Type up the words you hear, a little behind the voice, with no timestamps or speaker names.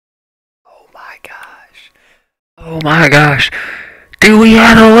Oh my gosh. Do we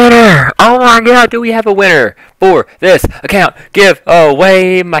have a winner? Oh my god, do we have a winner for this account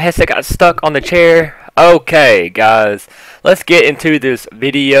giveaway? My headset got stuck on the chair. Okay, guys, let's get into this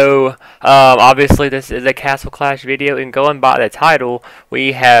video. Obviously, this is a Castle Clash video, and going by the title,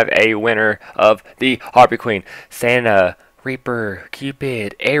 we have a winner of the Harpy Queen, Santa, Reaper,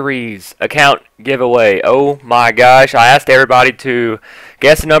 Cupid, Aries account giveaway. Oh my gosh, I asked everybody to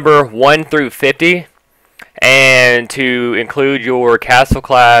guess number 1 through 50. And to include your Castle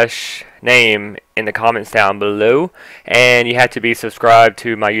Clash name in the comments down below, and you have to be subscribed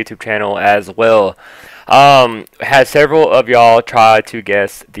to my YouTube channel as well. Had several of y'all try to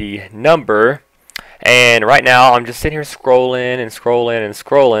guess the number, and right now I'm just sitting here scrolling and scrolling and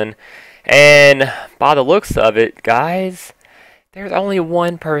scrolling, and by the looks of it, guys, there's only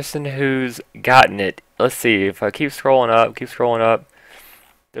one person who's gotten it. Let's see, if I keep scrolling up,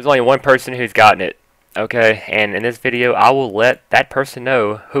 there's only one person who's gotten it. Okay, and in this video, I will let that person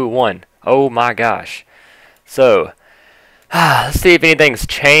know who won. Oh my gosh. So, let's see if anything's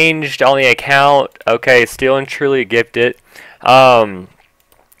changed on the account. Okay, still and truly gifted. Let's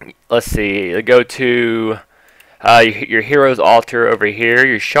see, go to your hero's altar over here.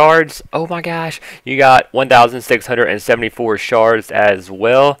 Your shards, oh my gosh, you got 1,674 shards as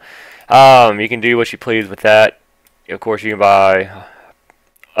well. You can do what you please with that. Of course, you can buy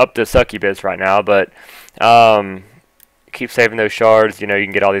up to succubus right now, but keep saving those shards. You know, you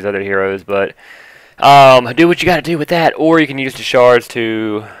can get all these other heroes, but do what you got to do with that, or you can use the shards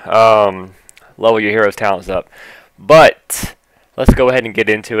to level your hero's talents up. But let's go ahead and get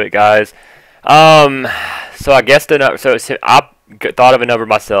into it, guys. So I guessed the so I thought of a number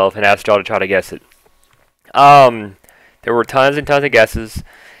myself and asked y'all to try to guess it. There were tons and tons of guesses,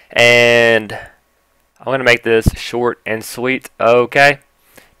 and I'm gonna make this short and sweet. Okay.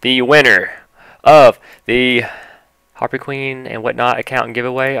 The winner of the Harpy Queen and whatnot account and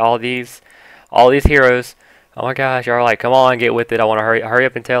giveaway, all these heroes. Oh my gosh, y'all are like, come on, get with it. I want to hurry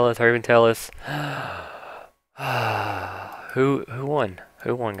up and tell us, hurry up and tell us. Who won?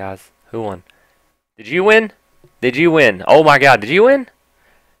 Who won, guys? Who won? Did you win? Did you win? Oh my god, did you win?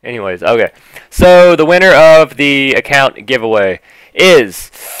 Anyways, okay. So the winner of the account giveaway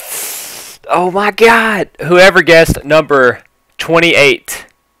is, oh my god, whoever guessed number 28.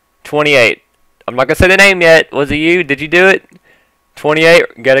 28. I'm not gonna say the name yet. Was it you? Did you do it?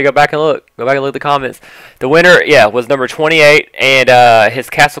 28. Gotta go back and look. Go back and look at the comments. The winner, yeah, was number 28, and his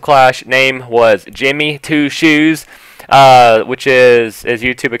Castle Clash name was Jimmy Two Shoes, which is his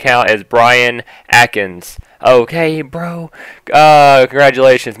YouTube account is Brian Atkins. Okay, bro.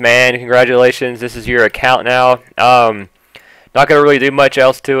 Congratulations, man. Congratulations. This is your account now. Not gonna really do much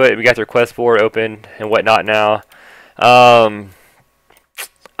else to it. We got the request board open and whatnot now.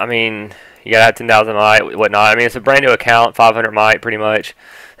 I mean, you gotta have 10,000 might, whatnot. I mean, it's a brand new account, 500 might, pretty much.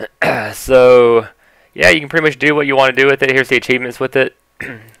 So, yeah, you can pretty much do what you want to do with it. Here's the achievements with it.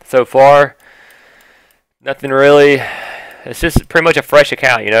 So far, nothing really. It's just pretty much a fresh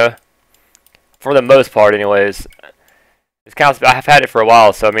account, you know, for the most part, anyways. This account, I've had it for a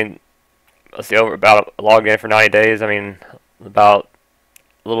while, so I mean, let's see, about logged in for 90 days. I mean, about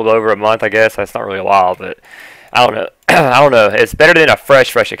a little bit over a month, I guess. That's not really a while, but I don't know. I don't know. It's better than a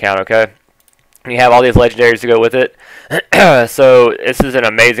fresh account, okay? You have all these legendaries to go with it. So this is an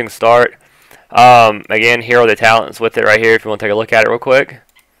amazing start. Again, here are the talents with it right here if you want to take a look at it real quick.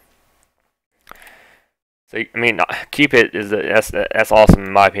 So, I mean, keep it is that's awesome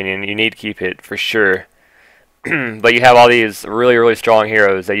in my opinion. You need to keep it for sure. But you have all these really strong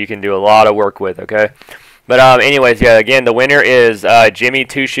heroes that you can do a lot of work with, okay? But anyways, yeah, again, the winner is Jimmy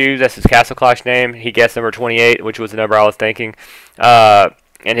Two Shoes. That's his Castle Clash name. He guessed number 28, which was the number I was thinking. And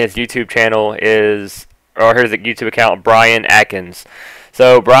his YouTube channel is, or his YouTube account, Brian Atkins.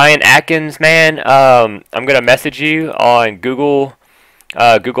 So, Brian Atkins, man, I'm going to message you on Google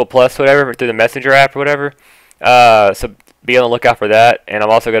Plus, whatever, through the Messenger app or whatever. So, be on the lookout for that. And I'm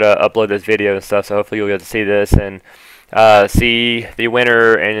also going to upload this video and stuff, so hopefully you'll get to see this and see the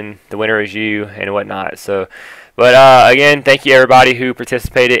winner, and the winner is you and whatnot. So, but again, thank you everybody who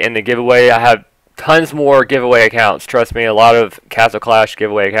participated in the giveaway. I have tons more giveaway accounts. Trust me, a lot of Castle Clash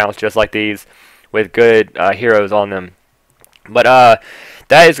giveaway accounts just like these with good heroes on them. But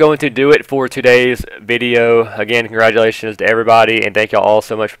that is going to do it for today's video. Again, congratulations to everybody, and thank y'all all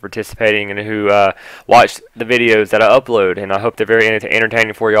so much for participating and who watched the videos that I upload. And I hope they're very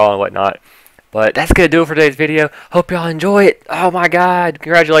entertaining for y'all and whatnot. But that's going to do it for today's video. Hope y'all enjoy it. Oh my god.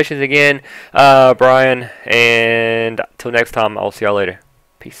 Congratulations again, Brian. And till next time, I'll see y'all later.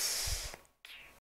 Peace.